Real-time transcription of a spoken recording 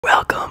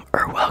Welcome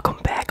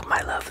back,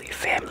 my lovely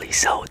family.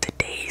 So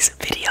today's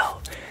video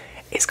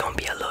is gonna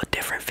be a little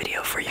different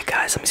video for you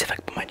guys. Let me see if I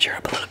can put my chair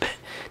up a little bit.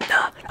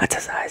 Nah, that's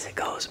as high as it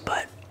goes,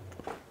 but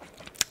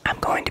I'm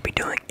going to be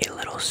doing a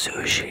little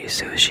sushi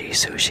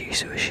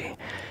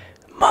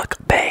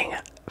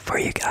mukbang for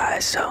you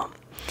guys. So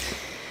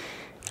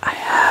I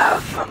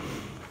have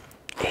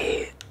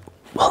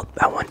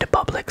I went to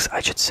Publix, I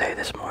should say,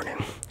 this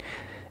morning,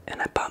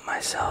 and I bought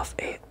myself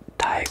a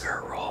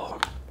tiger roll.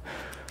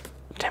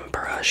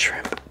 Tempura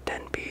shrimp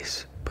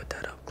 10-piece. Put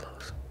that up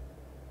close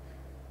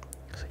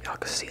so y'all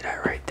can see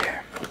that right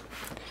there.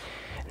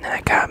 And then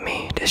I got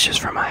me, this is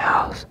for my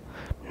house,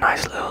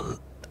 nice little,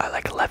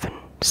 like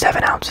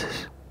 7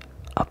 ounces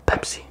of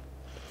Pepsi.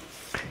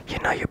 You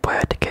know your boy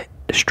had to get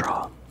the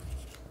straw.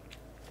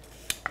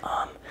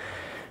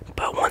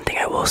 But one thing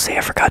I will say,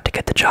 I forgot to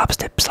get the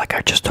chopsticks. Like,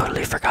 I just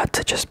totally forgot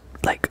to just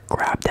like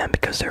grab them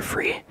because they're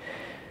free.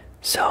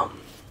 So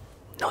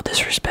no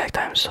disrespect,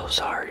 I'm so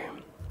sorry.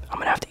 I'm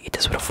gonna have to eat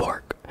this with a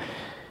fork.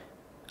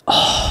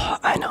 Oh,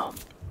 I know.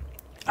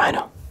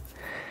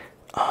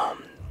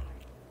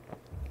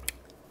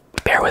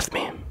 Bear with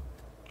me.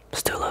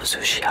 Still love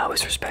sushi. I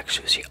always respect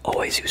sushi.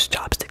 Always use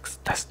chopsticks.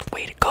 That's the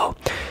way to go.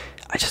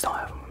 I just don't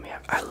have them with me.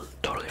 I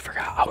totally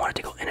forgot. I wanted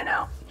to go in and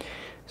out,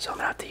 so I'm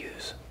gonna have to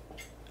use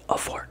a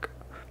fork.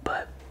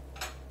 But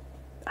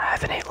I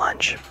haven't ate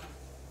lunch,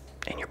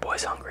 and your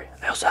boy's hungry.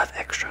 I also have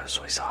extra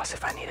soy sauce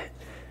if I need it.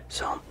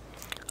 So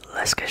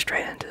let's get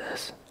straight into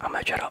this. I'm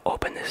gonna try to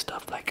open this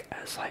stuff like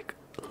as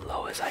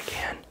low as I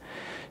can.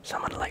 So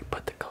I'm gonna like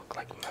put the Coke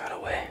like right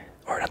away,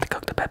 or not the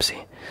Coke, the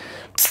Pepsi.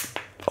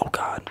 Oh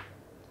God,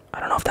 I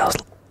don't know if that was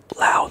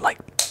loud. Like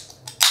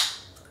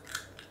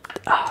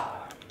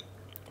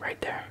right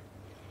there.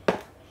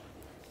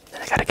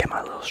 Then I gotta get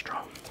my little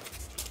straw.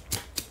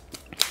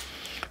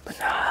 But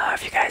nah, how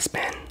have you guys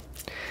been?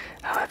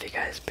 How have you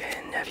guys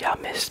been? Have y'all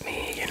missed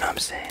me? You know what I'm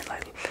saying?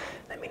 Like,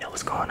 let me know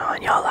what's going on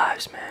in y'all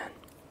lives, man.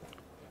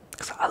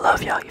 Cause I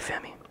love y'all, you feel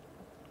me?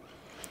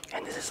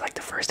 And this is like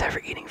the first ever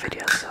eating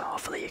video, so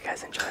hopefully you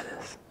guys enjoy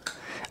this.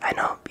 I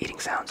know eating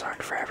sounds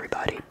aren't for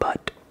everybody,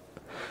 but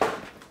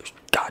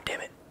God damn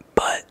it.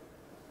 But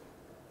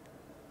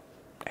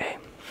hey,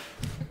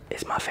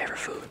 it's my favorite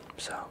food,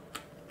 so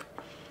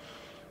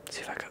let's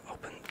see if I can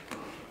open.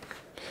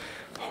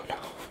 Oh no.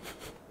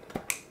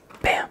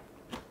 Bam.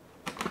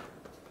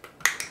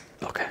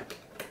 Okay.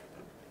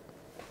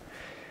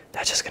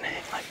 That's just gonna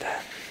hang like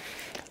that.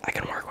 I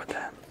can work with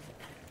that.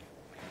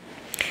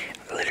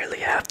 I literally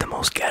have the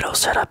most ghetto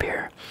setup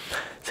here.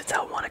 Since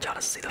I wanted y'all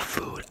to see the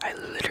food, I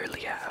literally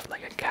have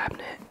like a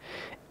cabinet,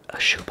 a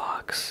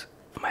shoebox,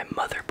 my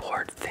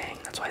motherboard thing,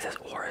 that's why it says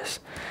Oris,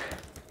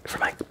 for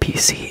my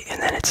PC,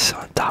 and then it's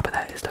on top of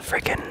that is the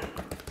freaking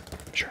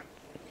shrimp.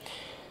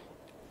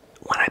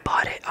 When I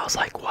bought it, I was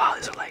like, wow,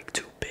 these are like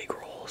 2 big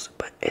rolls,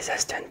 but it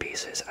says 10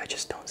 pieces. I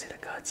just don't see the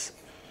guts.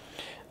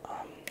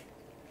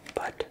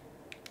 But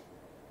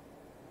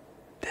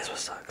this what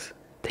sucks.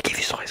 They give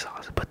you soy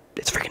sauce, but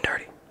it's freaking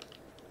dirty.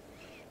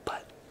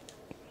 But,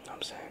 you know what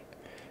I'm saying?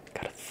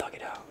 Gotta thug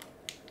it out.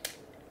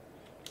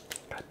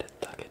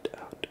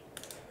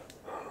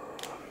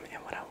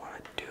 And what I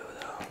want to do,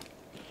 though,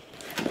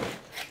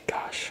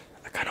 gosh,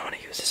 I kind of want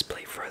to use this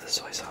plate for the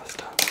soy sauce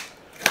stuff.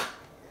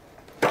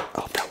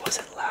 Oh, that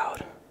wasn't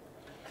loud.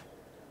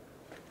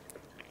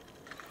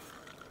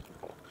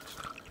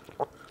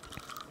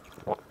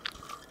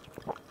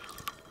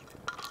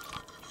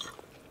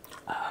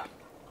 I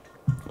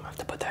have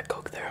to put that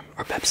Coke there,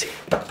 or Pepsi.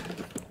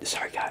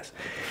 Sorry guys,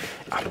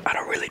 I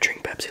don't really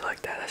drink Pepsi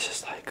like that. That's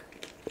just like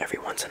every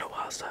once in a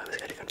while, so I was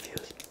getting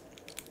confused.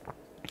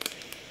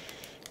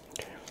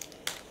 Okay.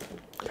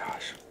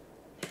 Gosh.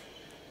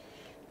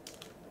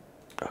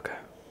 Okay.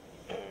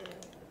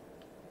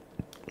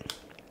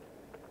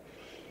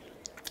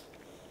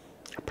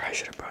 I probably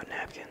should have brought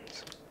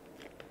napkins.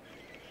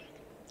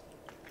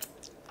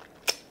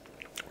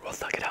 We'll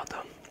thug it out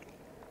though.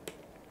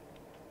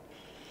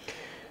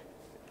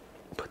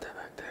 Put that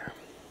back there.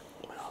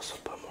 I'm gonna also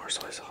put more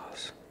soy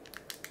sauce.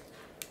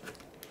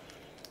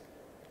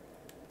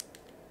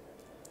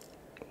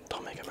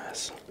 Don't make a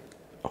mess.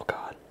 Oh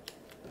God.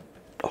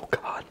 Oh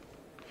God.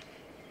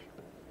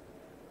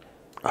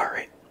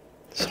 Alright.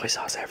 Soy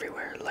sauce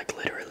everywhere, like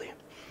literally.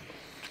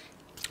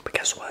 But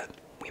guess what?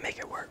 We make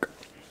it work.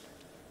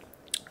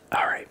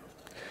 Alright.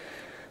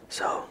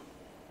 So,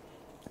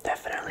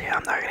 definitely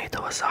I'm not gonna eat the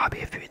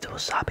wasabi. If you eat the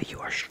wasabi, you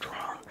are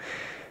strong.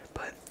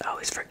 But I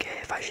always forget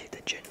if I should eat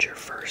the ginger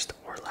first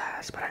or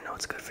last, but I know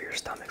it's good for your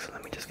stomach, so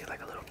let me just get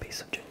like a little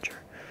piece of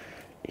ginger.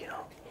 You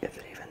know, if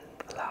it even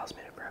allows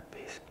me to grab a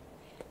piece.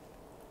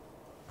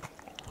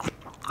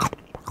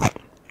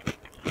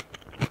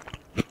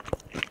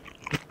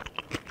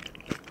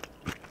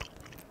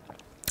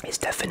 It's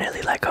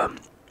definitely like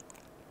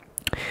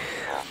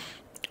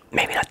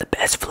maybe not the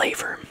best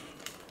flavor.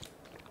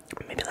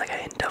 Maybe like a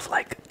hint of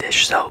like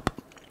dish soap.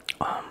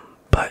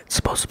 But it's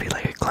supposed to be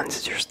like it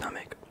cleanses your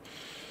stomach.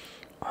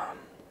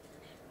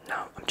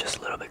 Now I'm just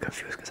a little bit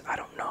confused because I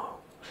don't know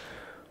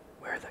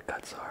where the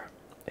guts are.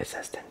 It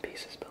says 10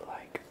 pieces, but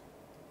like,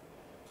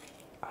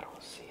 I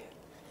don't see it.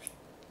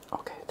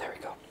 Okay, there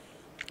we go.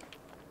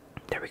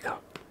 There we go.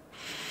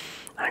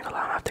 I ain't gonna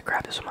lie, I have to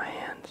grab this with my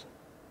hands.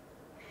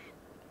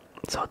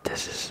 So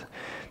this is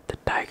the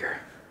tiger.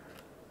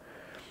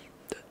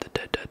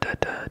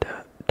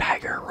 The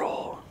tiger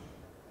roll.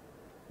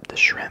 The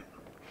shrimp.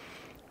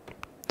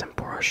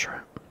 Tempura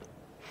shrimp.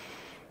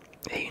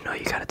 Hey, you know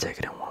you gotta take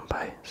it in one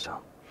bite, so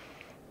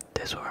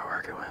this is what we're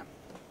working with.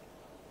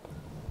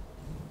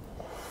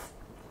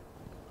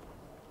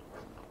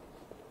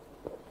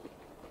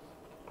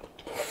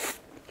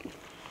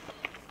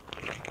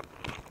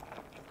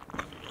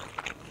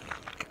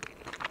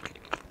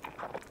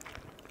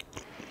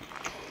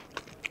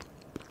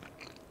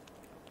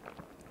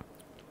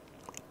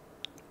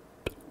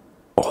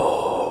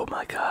 Oh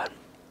my god.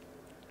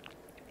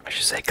 I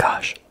should say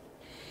gosh.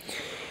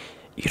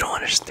 You don't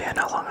understand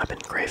how long I've been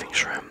craving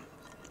shrimp.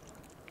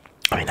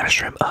 I mean, not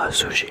shrimp,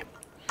 sushi.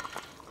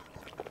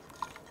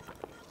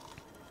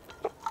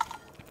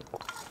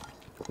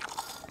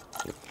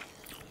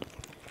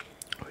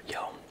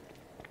 Yo.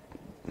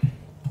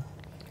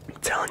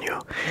 I'm telling you.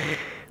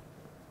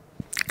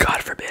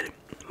 God forbid,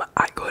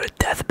 I go to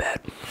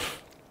deathbed.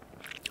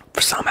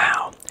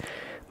 Somehow,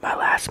 my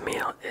last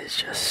meal is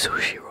just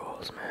sushi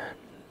rolls, man.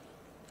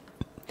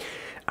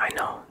 I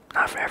know,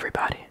 not for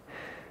everybody.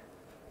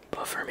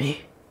 But for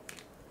me,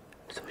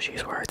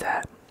 sushi's where it's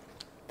at.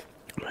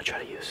 I'm gonna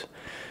try to use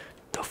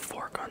the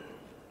fork on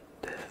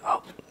the.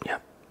 Oh,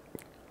 yep.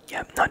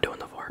 Yep, not doing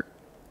the fork.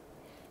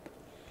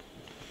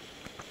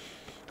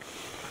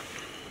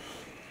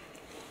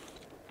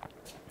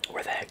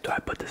 Where the heck do I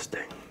put this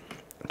thing?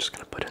 I'm just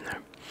gonna put it in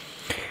there.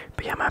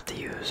 But yeah, I'm gonna have to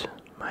use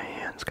my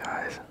hands,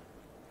 guys.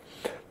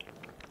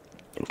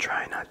 And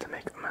try not to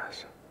make a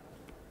mess.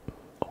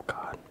 Oh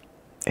god.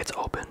 It's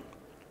open.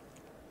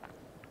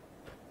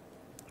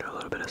 There's a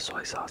little bit of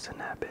soy sauce in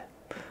that bit.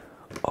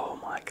 Oh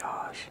my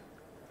gosh.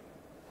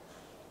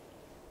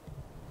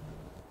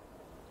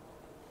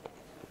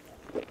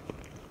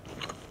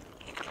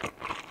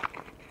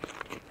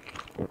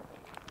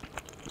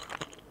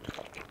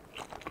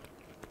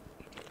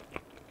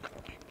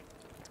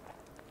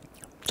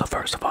 So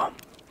first of all,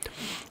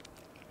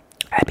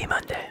 happy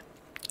Monday.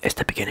 It's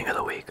the beginning of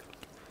the week.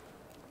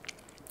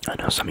 I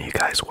know some of you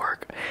guys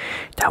work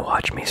that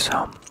watch me,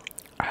 so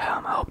I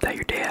hope that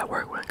your day at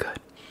work went good.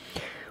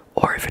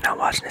 Or if you're not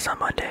watching this on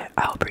Monday,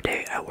 I hope your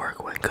day at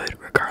work went good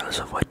regardless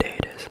of what day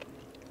it is.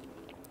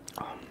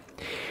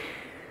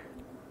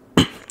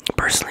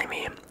 Personally,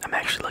 me, I'm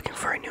actually looking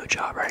for a new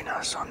job right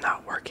now, so I'm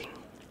not working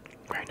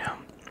right now.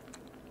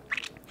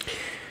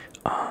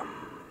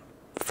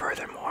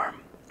 Furthermore,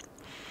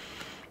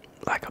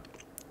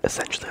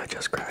 essentially I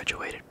just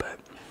graduated, but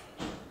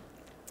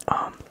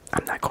I'm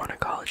not going to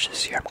college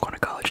this year. I'm going to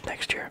college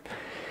next year.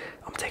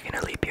 I'm taking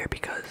a leap year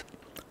because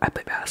I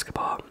play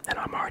basketball, and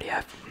I'm already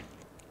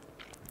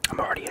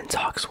in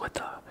talks with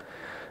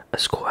a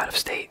school out of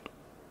state.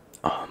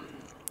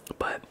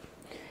 But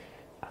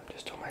I'm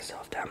just told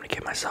myself that I'm gonna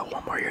give myself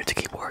one more year to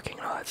keep working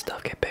and all that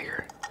stuff, get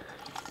bigger.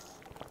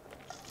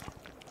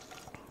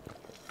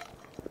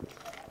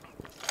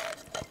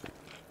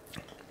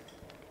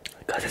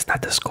 Because it's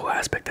not the school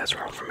aspect that's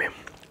wrong for me.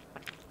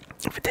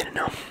 If you didn't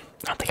know,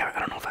 I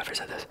don't know if I ever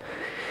said this,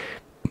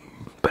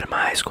 but in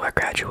my high school I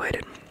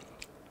graduated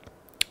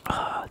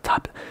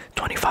top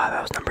 25.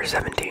 I was number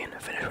 17. I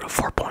finished with a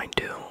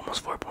 4.2,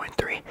 almost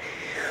 4.3.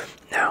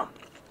 Now,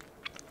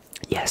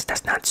 yes,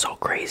 that's not so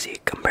crazy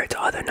compared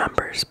to other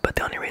numbers, but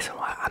the only reason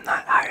why I'm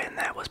not higher than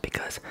that was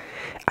because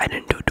I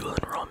didn't do dual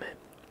enrollment.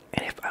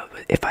 And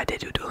if I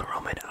did do dual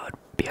enrollment, I would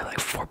be at like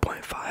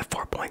 4.5,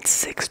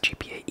 4.6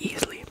 GPA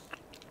easily.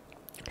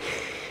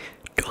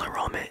 Dual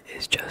enrollment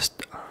is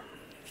just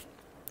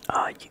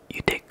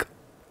you take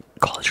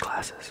college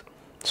classes.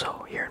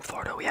 So here in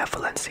Florida we have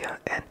Valencia,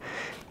 and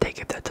they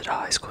give that to the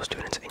high school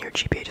students, and your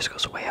GPA just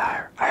goes way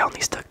higher. I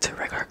only stuck to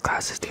regular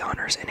classes, the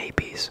honors, and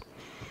APs.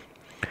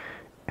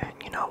 And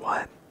you know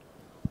what?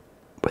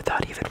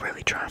 Without even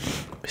really trying,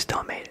 we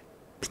still made it.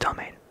 Still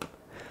made it.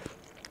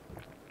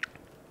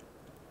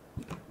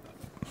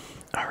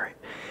 Alright.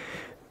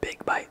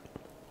 Big bite.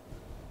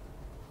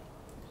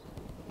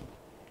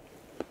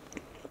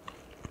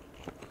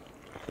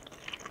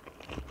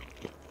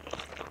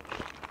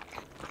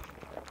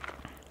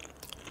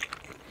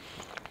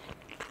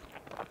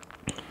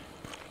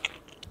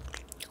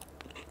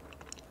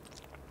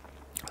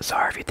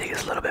 Sorry if you think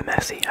it's a little bit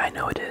messy. I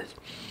know it is.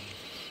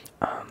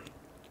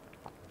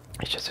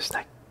 It's just there's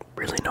not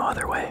really no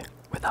other way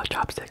without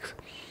chopsticks.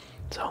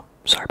 So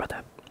sorry about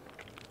that.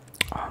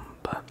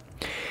 But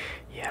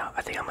yeah,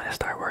 I think I'm gonna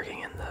start working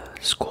in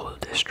the school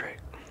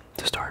district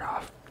to start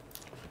off.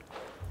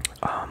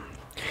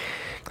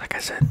 Like I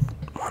said,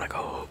 wanna go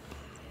hoop,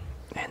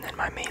 and then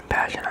my main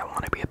passion, I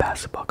wanna be a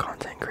basketball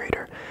content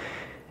creator.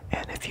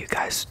 And if you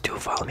guys do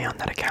follow me on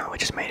that account,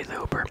 which is Made the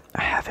Hooper,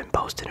 I haven't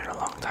posted in a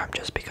long time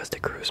just because the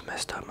cruise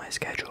messed up my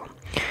schedule.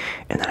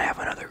 And then I have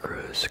another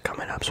cruise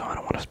coming up, so I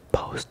don't want to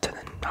post and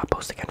then not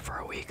post again for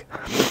a week.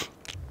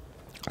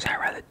 So I'd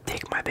rather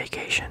take my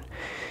vacation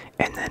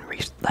and then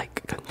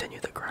continue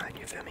the grind.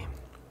 You feel me?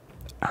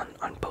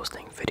 On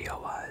posting video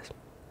wise.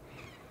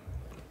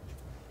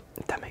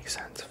 If that makes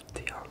sense.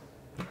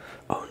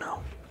 Oh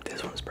no,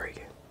 this one's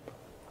breaking.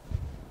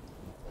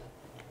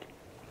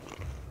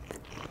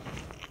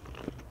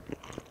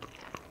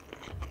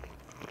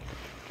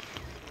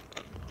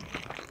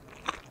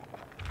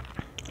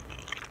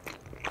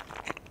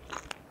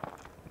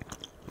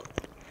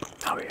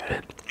 Oh, we got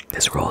it.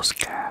 This roll's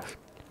gas.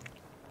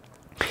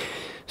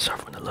 So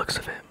from the looks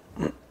of it,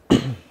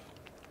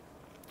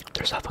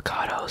 there's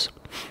avocados,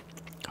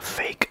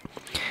 fake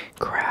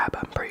crab.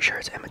 I'm pretty sure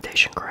it's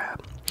imitation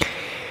crab.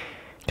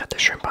 Got the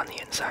shrimp on the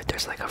inside.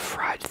 There's like a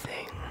fried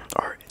thing,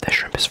 or the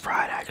shrimp is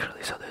fried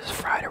actually. So there's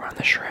fried around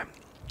the shrimp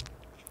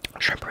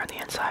around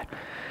the inside.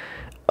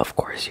 Of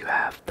course, you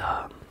have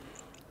the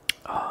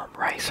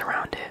rice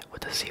around it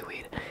with the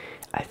seaweed.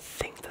 I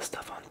think the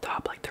stuff on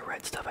top, like the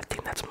red stuff, I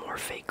think that's more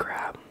fake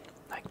crab.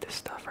 Like this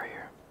stuff right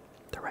here,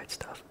 the red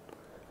stuff.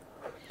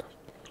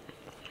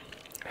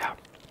 Yeah,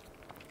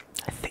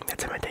 I think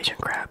that's imitation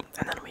crab.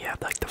 And then we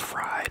have like the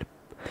fried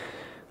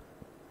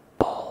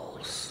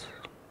balls.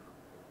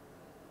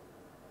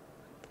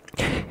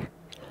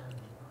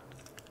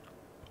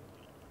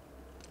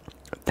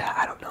 That,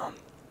 I don't know.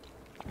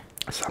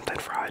 Something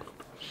fried.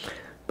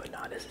 But no,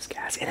 this is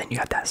gas. And then you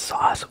got that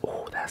sauce.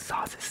 Oh, that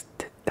sauce is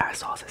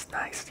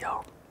nice,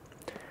 yo.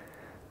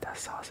 That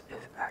sauce is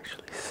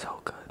actually so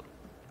good.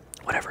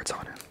 Whatever it's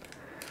on it.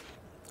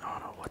 I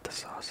don't know what the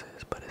sauce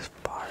is, but it's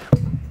fire.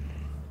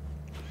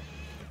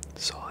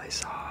 Soy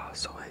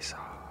sauce, soy sauce.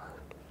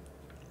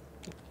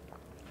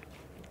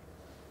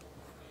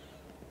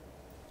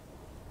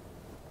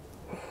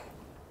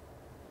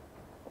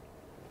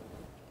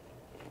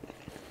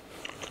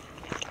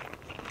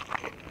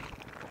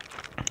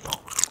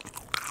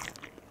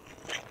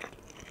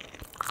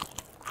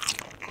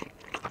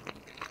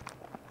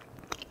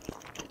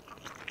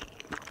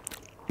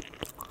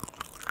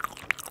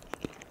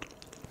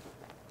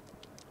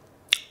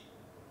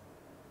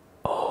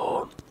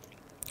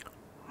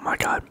 My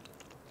God.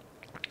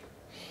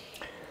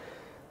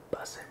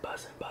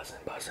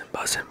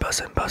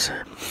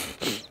 Bussin'.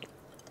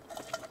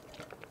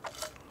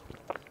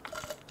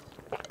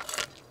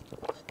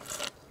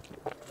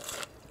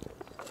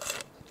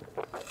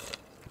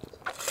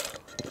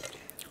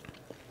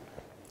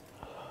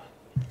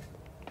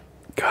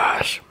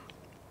 Gosh.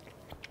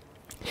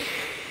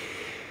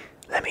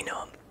 Let me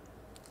know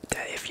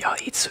that if y'all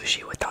eat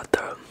sushi without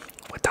the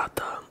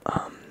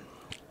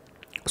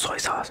soy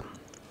sauce.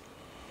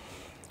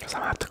 Because I'm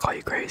gonna have to call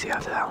you crazy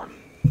after that one.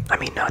 I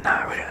mean, no,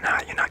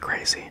 you're not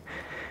crazy.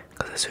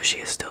 Because the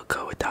sushi is still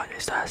good without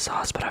that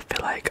sauce, but I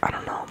feel like, I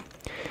don't know,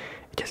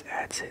 it just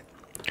adds it.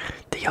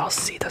 Do y'all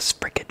see this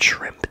freaking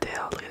shrimp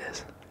tail? Look at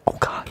this. Oh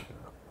God.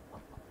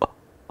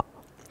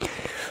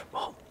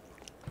 Well,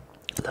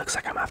 it looks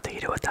like I'm gonna have to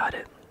eat it without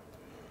it.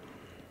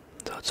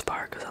 So it's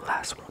far because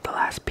the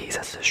last piece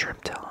has the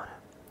shrimp tail on it.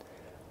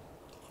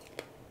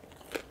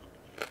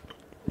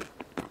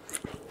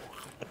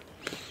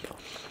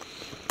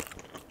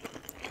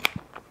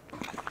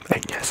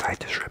 And yes, I had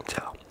the shrimp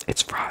tail.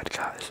 It's fried,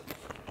 guys.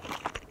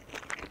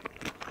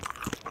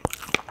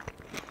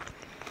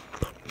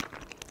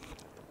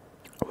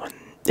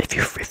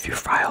 If you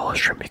fry all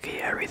shrimp, you can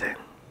eat everything.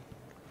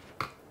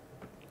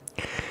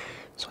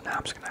 So now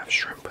I'm just gonna have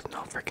shrimp with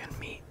no freaking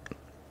meat.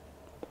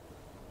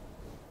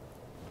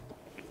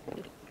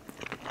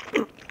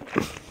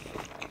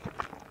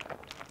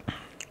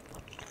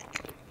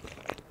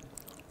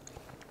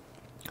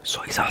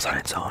 Soy sauce on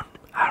its own,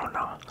 I don't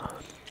know,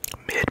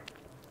 mid.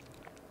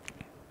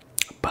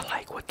 But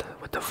like with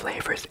the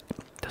flavors,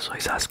 the soy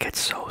sauce gets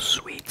so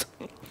sweet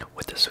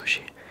with the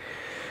sushi.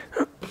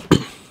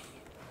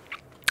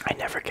 I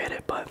never get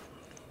it, but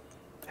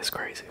it's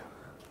crazy.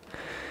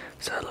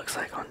 So it looks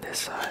like on this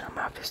side, I'm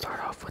gonna have to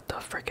start off with the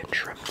freaking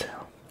shrimp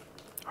tail,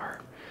 or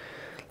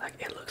like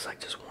it looks like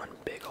just one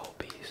big old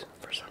piece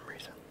for some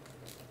reason.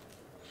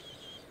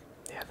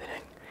 Yeah, they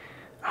didn't.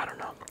 I don't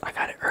know. I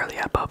got it early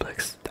at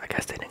Publix. I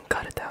guess they didn't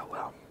cut it that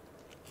well.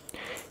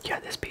 Yeah,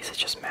 this piece is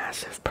just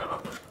massive,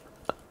 bro.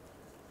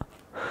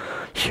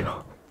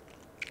 Yo,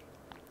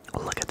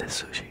 look at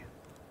this sushi.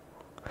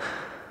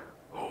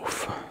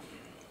 Oof.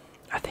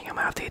 I think I'm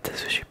gonna have to eat the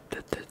sushi,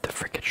 the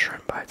freaking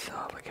shrimp by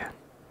itself again.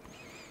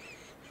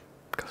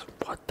 Cause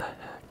what the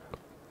heck?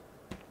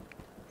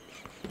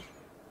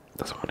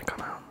 Doesn't want to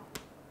come out.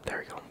 There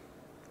we go.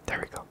 There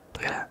we go.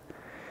 Look at that.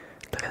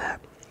 Look at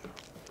that.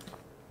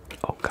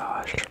 Oh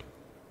gosh.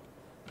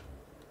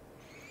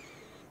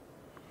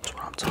 That's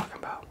what I'm talking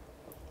about.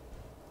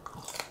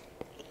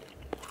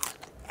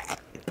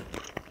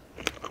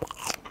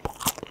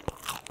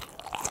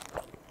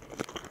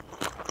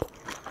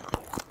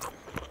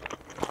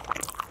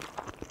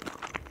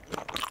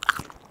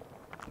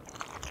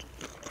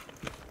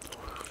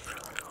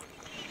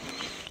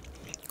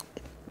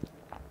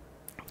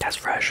 That's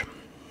fresh.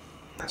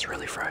 That's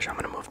really fresh. I'm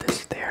gonna move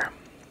this there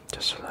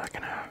just so that I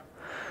can have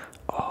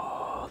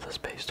all the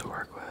space to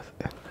work with.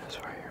 And this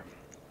right here.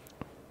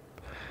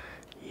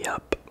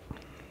 Yup.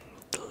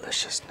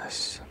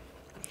 Deliciousness.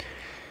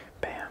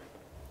 Bam.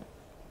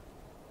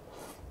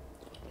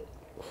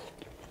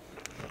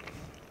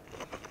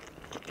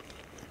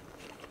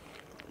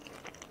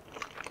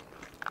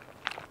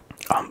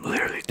 I'm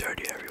literally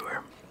dirty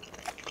everywhere.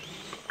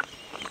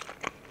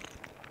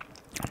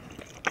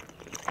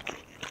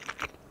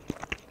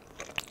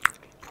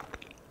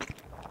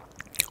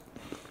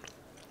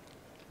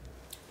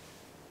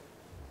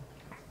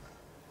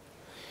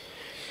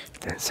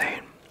 It's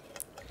insane.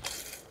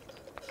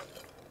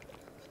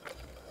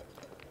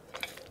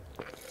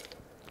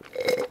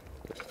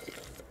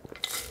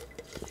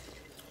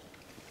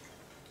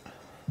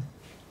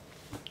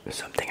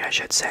 Something I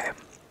should say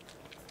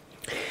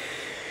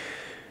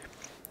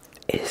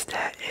is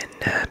that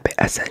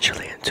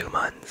essentially in 2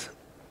 months,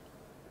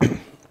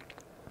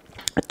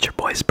 it's your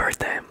boy's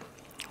birthday.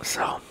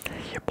 So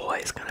your boy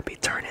is gonna be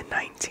turning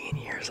 19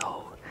 years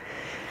old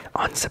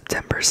on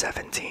September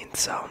 17th.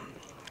 So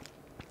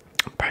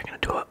I'm probably gonna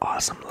do an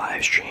awesome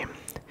live stream,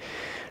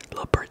 a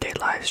little birthday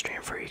live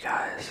stream for you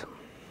guys.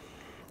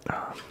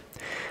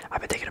 I've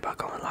been thinking about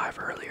going live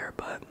earlier,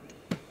 but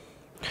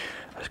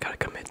I just gotta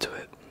commit to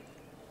it.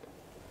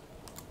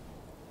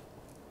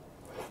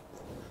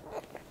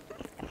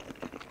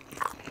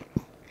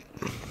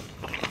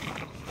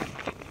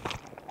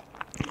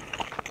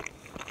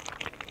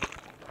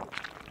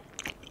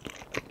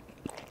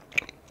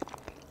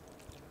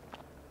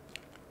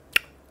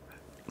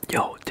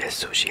 Yo,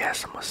 this sushi has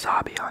some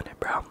wasabi on it,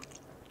 bro.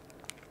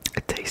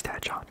 Taste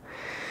that, John.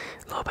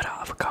 A little bit of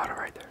avocado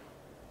right there.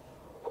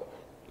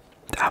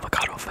 The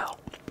avocado fell.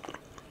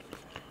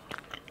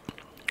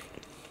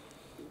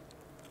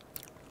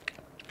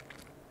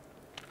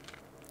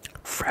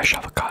 Fresh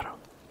avocado.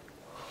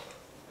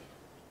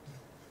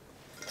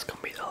 It's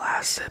gonna be the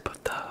last sip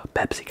of the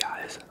Pepsi,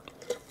 guys.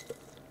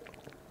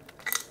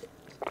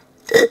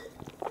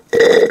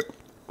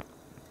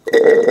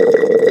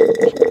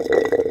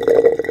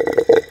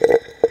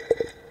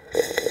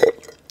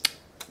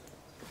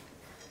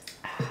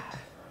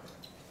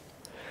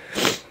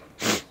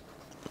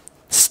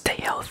 Stay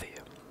healthy.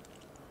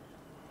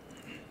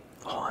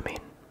 Oh, I mean,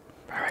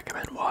 I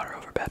recommend water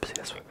over Pepsi.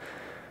 That's what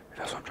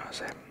I'm trying to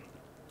say.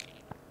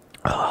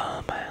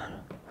 Oh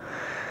man,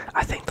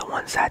 I think the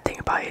one sad thing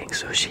about eating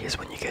sushi is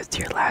when you get to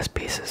your last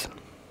pieces.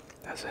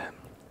 That's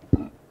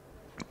it.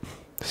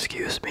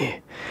 Excuse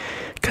me,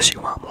 because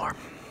you want more.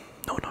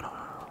 No,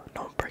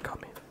 don't break on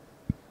me.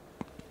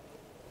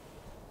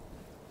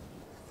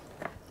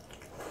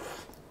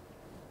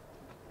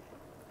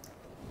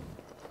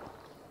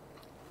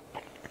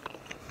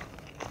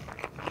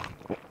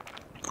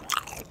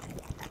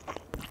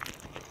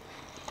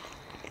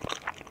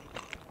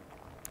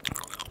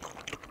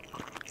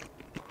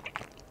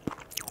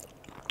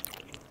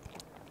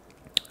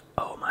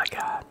 Oh my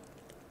god.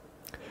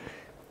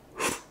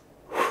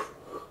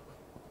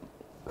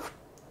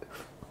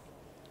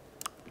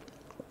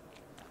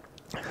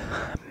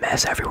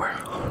 Mess everywhere.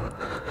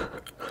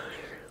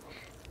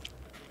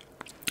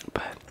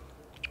 But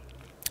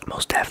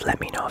most def, let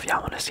me know if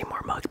y'all want to see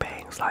more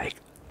mukbangs. Like,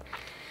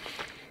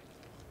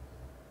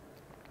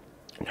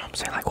 you know what I'm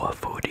saying? Like, what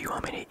food do you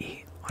want me to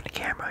eat on the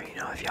camera? You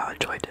know, if y'all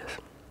enjoyed this.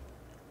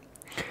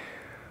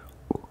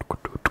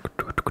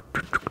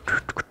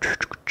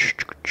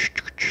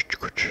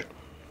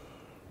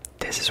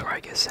 This is where I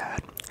get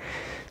sad.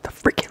 The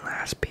freaking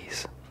last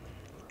piece.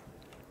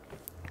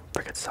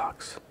 Freaking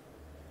sucks.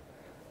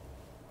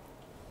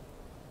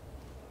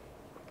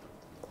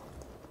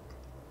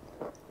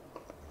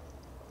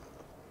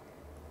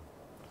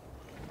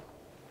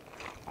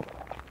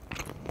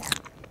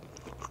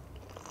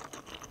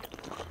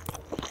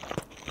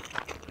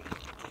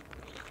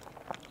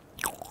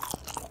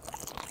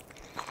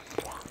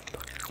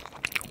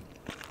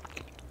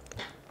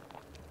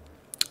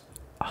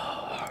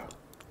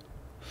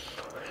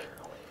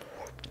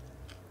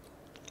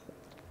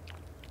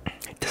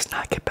 It does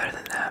not get better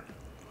than that.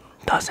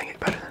 Doesn't get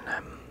better than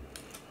that.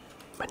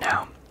 But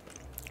now,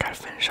 gotta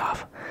finish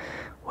off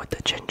with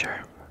the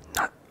ginger.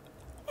 Not.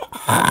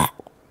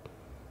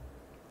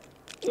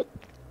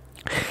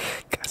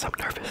 Guys, I'm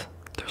nervous.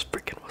 There's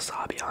freaking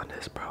wasabi on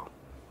this, bro.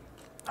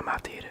 I'm gonna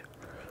have to eat it.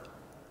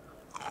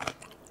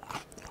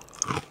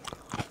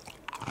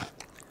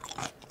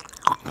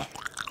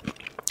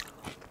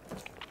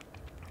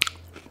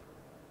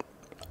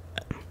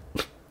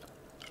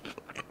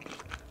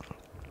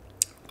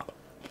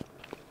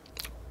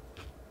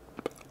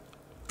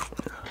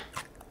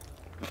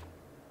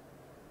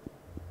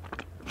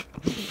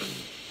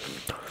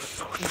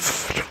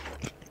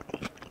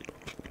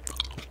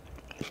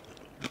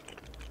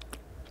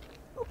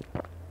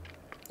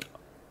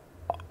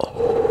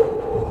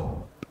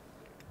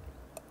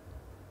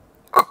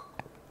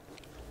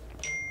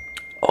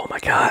 Oh my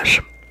gosh.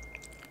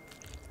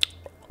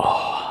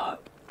 Oh.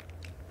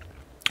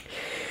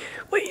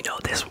 Wait, you know,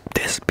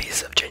 this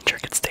piece of ginger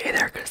can stay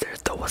there because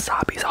there's the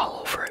wasabi's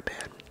all over it,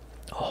 man.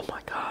 Oh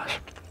my gosh.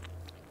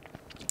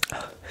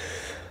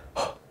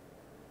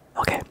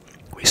 Okay,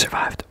 we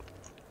survived.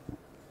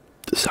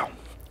 So,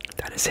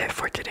 that is it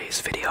for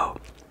today's video.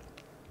 video.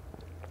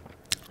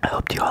 I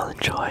hope you all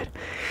enjoyed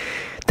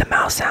the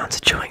mouth sounds,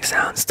 the chewing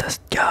sounds,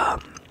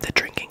 the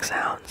drinking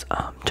sounds,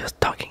 just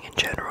talking in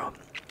general.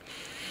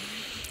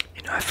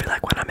 You know, I feel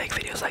like when I make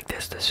videos like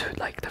this,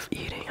 like the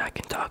eating, I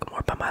can talk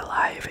more about my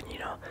life, and you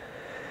know,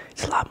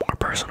 it's a lot more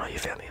personal. You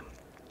feel me?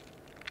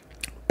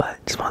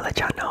 But just want to let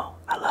y'all know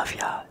I love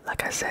y'all.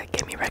 Like I said,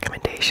 give me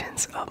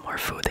recommendations of more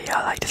food that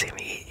y'all like to see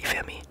me eat. You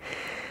feel me?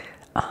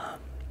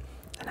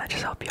 And I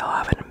just hope y'all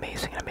have an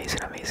amazing,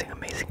 amazing, amazing,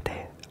 amazing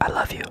day. I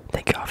love you.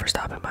 Thank you all for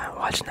stopping by and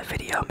watching the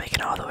video, making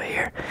it all the way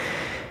here.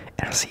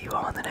 And I'll see you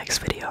all in the next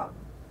video.